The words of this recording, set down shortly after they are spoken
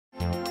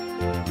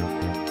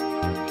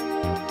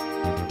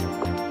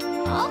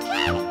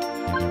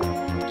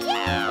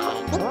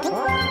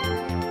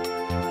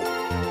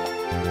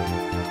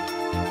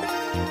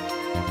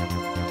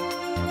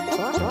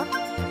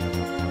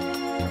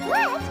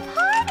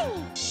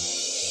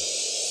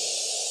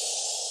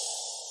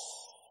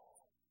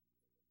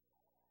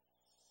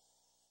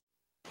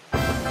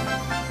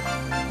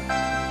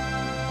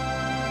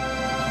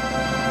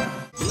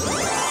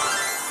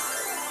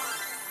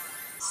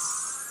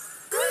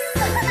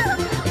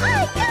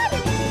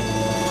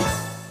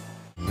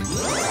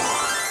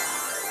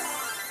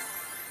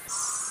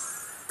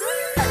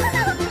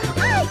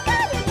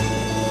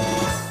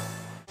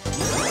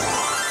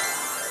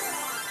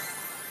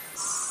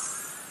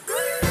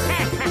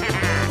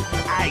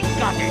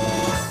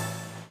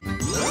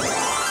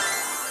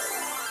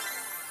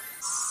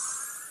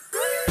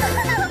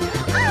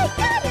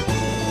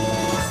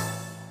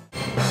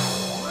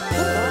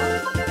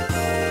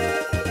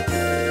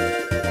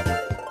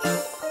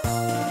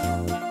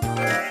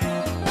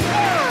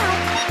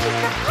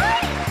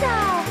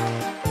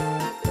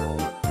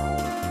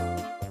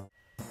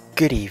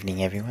Good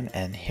evening everyone,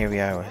 and here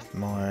we are with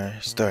more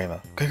story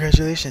mode.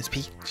 Congratulations,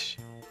 Peach!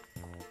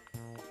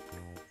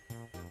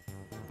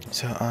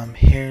 So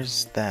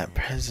here's that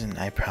present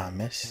I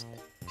promised,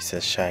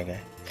 says Shy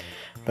Guy.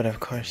 But of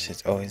course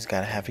it's always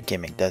gotta have a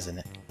gimmick, doesn't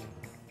it?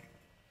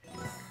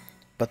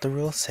 But the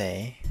rules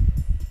say...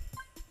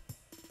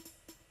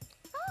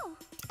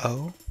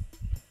 Oh?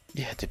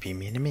 You had to beat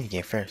me in the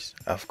minigame first,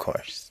 of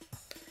course.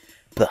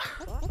 Blah.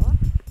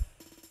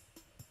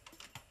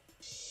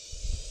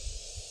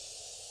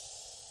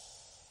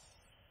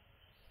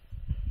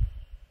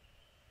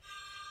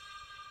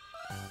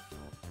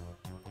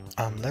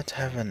 Let's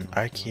have an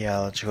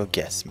archaeological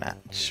guess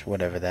match,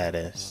 whatever that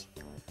is.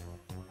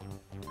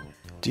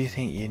 Do you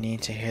think you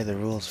need to hear the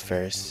rules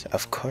first?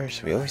 Of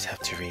course, we always have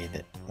to read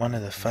it. One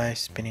of the 5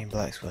 spinning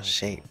blocks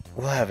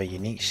will have a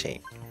unique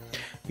shape.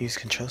 Use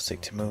control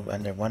stick to move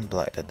under one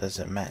block that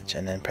doesn't match,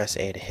 and then press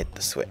A to hit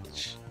the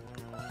switch.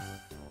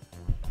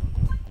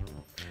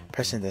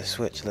 Pressing the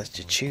switch lets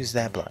you choose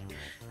that block.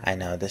 I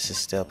know this is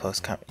still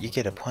you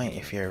get a point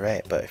if you're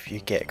right, but if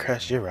you get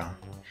crushed, you're wrong.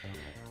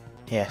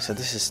 Yeah, so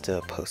this is still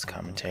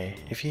post-commentary.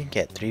 If you can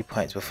get 3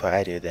 points before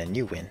I do, then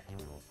you win.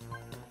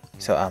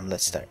 So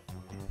let's start.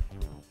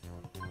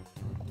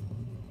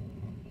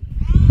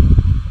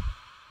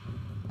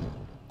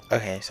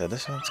 Okay, so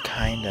this one's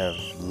kind of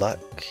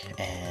luck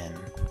and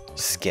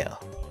skill.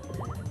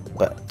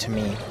 But to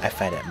me, I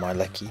find it more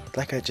lucky,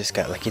 like I just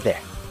got lucky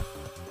there.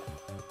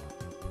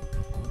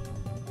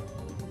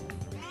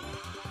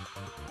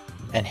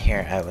 And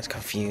here I was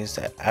confused.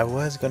 I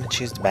was going to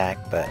choose the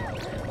back, but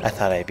I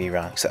thought I'd be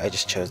wrong, so I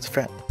just chose the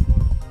front.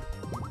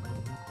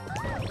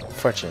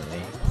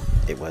 Fortunately,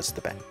 it was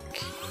the back.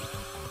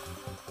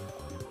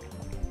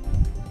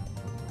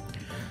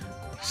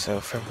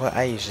 So for what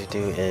I usually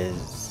do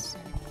is,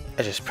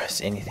 I just press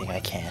anything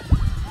I can.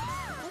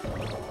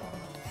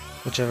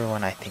 Whichever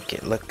one I think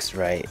it looks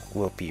right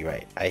will be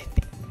right, I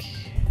think.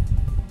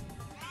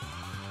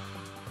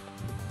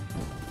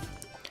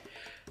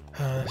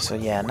 So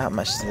yeah, not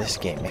much to this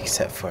game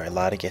except for a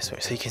lot of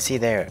guesswork. So you can see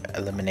there,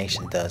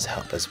 elimination does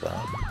help as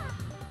well.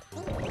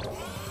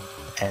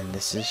 And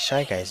this is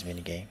Shy Guy's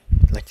minigame.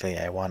 Luckily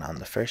I won on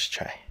the first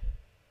try.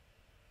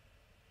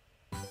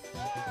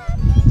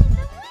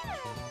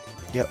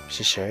 Yep,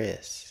 she sure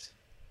is.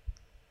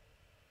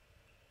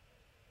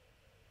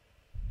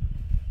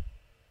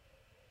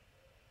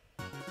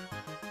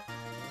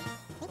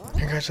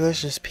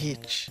 Congratulations,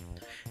 Peach!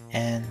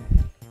 And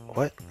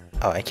what?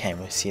 Oh, I can't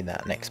even see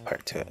that next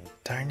part to it.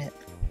 Darn it.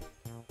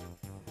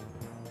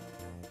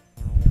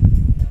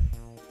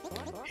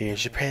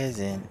 Here's your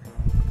present.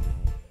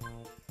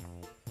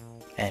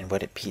 And what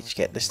did Peach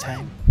get this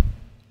time?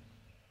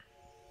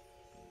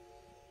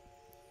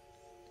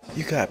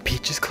 You got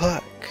Peach's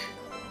clock!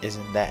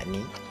 Isn't that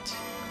neat?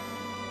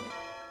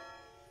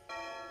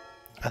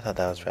 I thought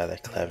that was rather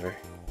clever.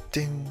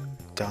 Ding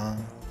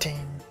dong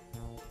ding.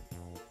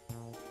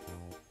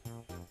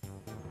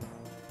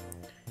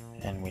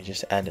 And we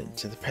just added it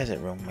to the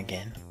present room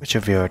again, which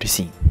have you already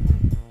seen.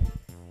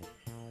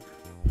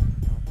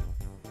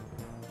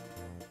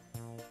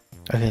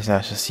 Okay, so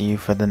I shall see you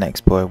for the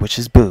next board, which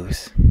is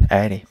Booze.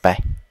 Alrighty,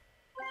 bye.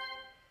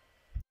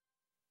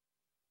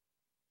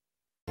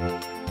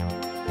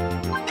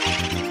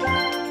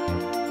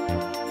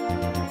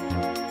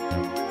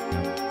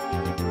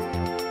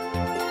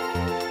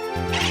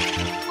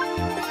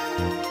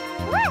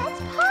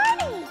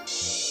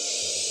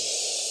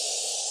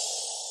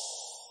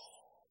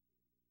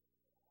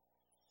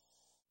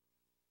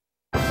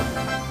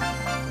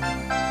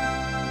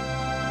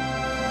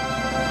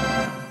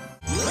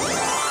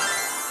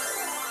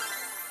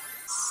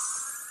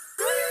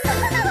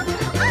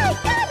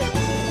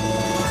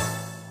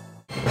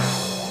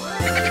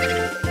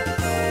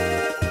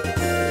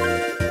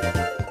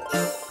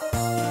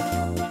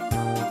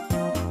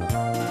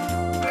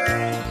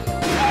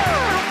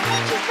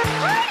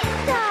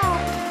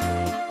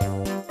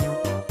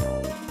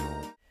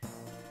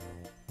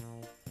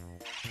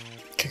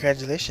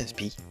 Congratulations,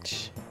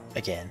 Peach.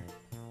 again.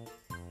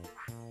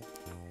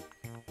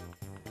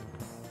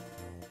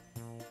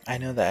 I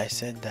know that I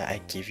said that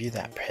I'd give you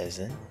that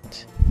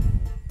present.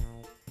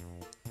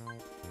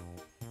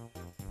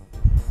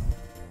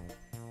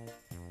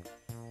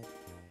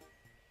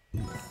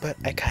 But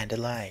I kinda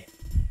lied.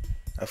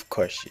 Of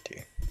course you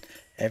do.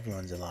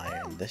 Everyone's a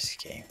liar in this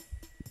game.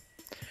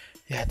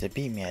 You had to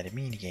beat me at a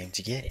minigame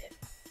to get it.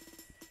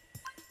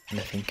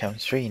 Nothing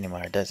comes free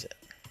anymore, does it?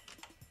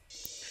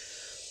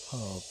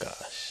 Oh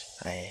gosh,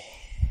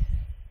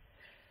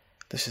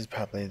 this is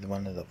probably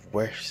one of the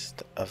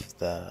worst of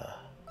the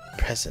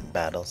present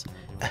battles.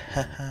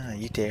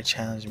 You dare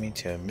challenge me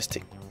to a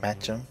mystic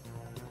match'em?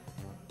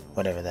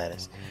 Whatever that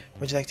is.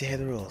 Would you like to hear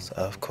the rules?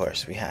 Of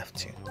course, we have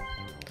to.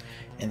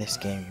 In this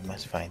game, you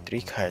must find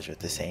 3 cards with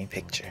the same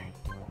picture.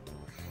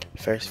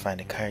 First, find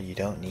a card you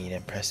don't need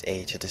and press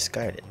A to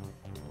discard it.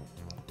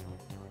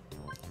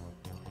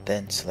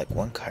 Then select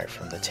 1 card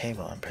from the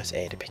table and press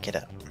A to pick it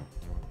up.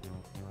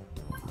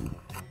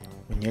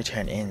 When your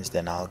turn ends,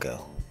 then I'll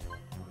go.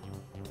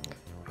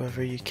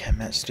 Whoever you can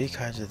match 3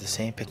 cards with the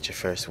same picture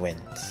first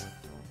wins.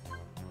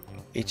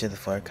 Each of the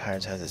 4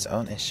 cards has its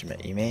own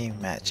instrument. You may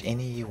match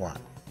any you want.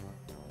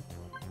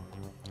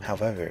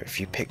 However, if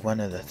you pick one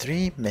of the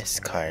 3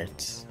 missed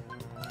cards,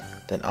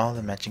 then all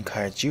the matching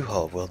cards you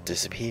hold will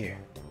disappear.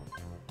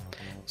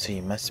 So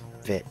you must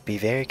be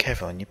very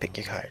careful when you pick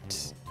your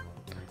cards.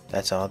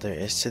 That's all there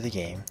is to the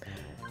game.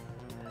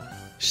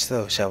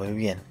 So, shall we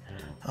begin?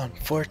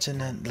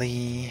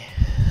 Unfortunately,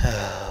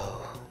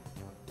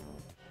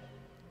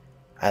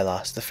 I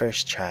lost the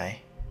first try.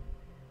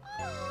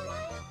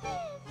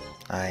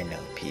 I know,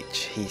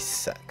 Peach, he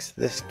sucks.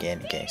 This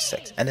game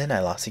sucks. And then I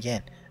lost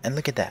again. And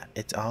look at that,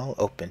 it's all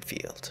open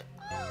field.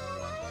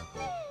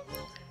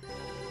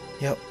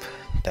 Yup,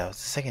 that was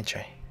the second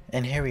try.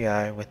 And here we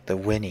are with the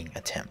winning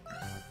attempt.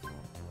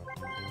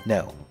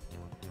 No.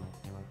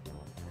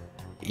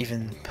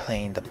 Even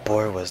playing the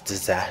board was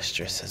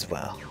disastrous as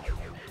well.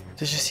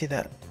 Did you see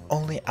that?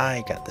 Only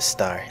I got the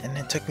star, and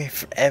it took me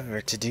forever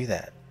to do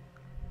that.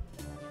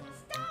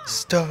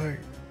 Star!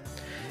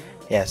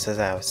 Yes, as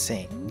I was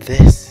saying,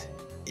 this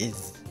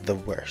is the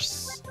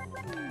worst.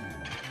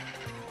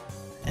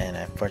 And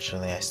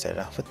unfortunately I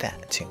started off with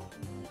that too.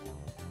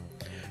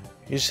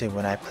 Usually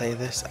when I play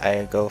this,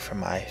 I go for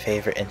my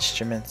favorite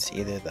instruments,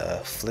 either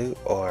the flute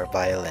or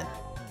violin.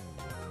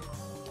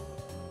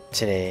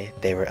 Today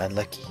they were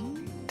unlucky.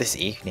 This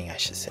evening I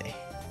should say.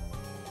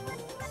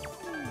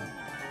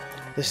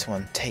 This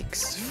one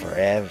takes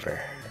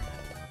forever,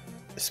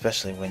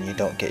 especially when you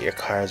don't get your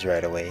cards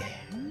right away.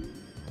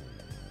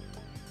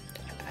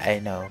 I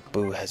know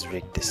Boo has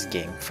rigged this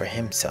game for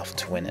himself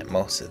to win it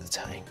most of the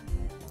time.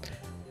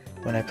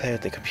 When I play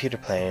with the computer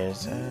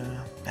players,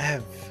 I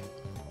have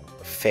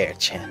fair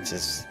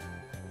chances.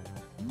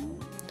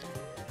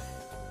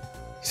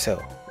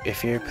 So,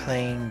 if you're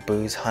playing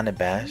Boo's Haunted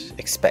Bash,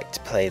 expect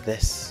to play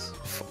this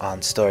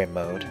on story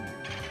mode.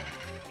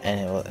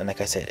 And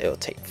like I said, it will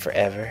take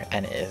forever,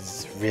 and it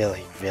is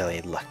really,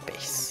 really luck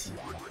based.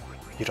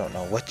 You don't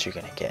know what you're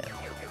gonna get.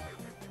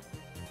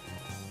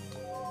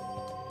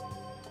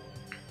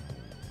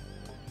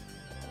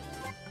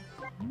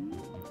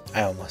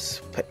 I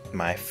almost picked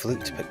my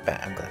flute to pick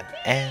back, I'm glad.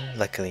 And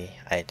luckily,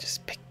 I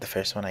just picked the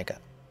first one I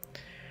got.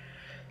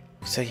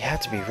 So you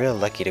have to be real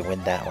lucky to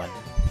win that one.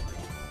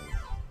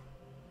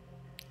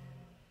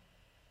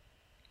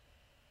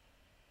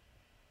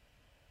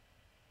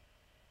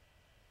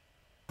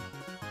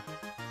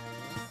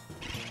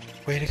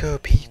 Way to go,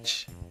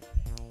 Peach.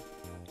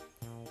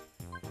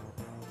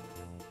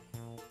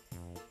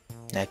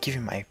 Now give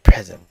me my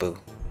present, Boo.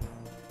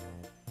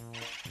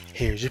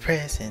 Here's your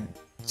present.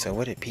 So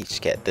what did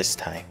Peach get this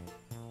time?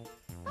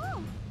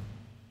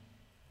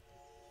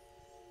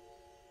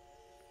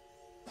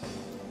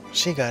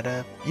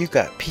 You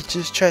got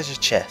Peach's treasure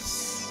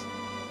chest.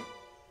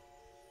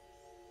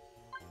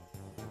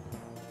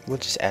 We'll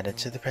just add it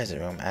to the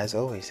present room as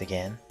always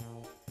again.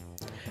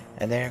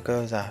 And there it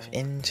goes off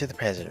into the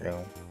present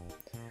room.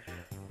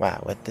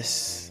 Wow, with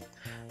this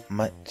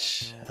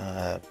much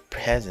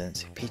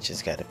presents, Peach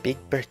has got a big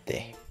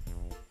birthday.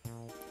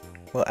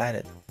 We'll add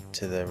it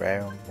to the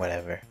room,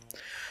 whatever.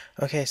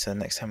 Okay, so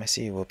next time I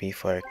see you will be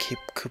for Keep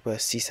Koopa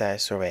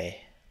Seaside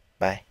Soiree.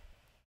 Bye.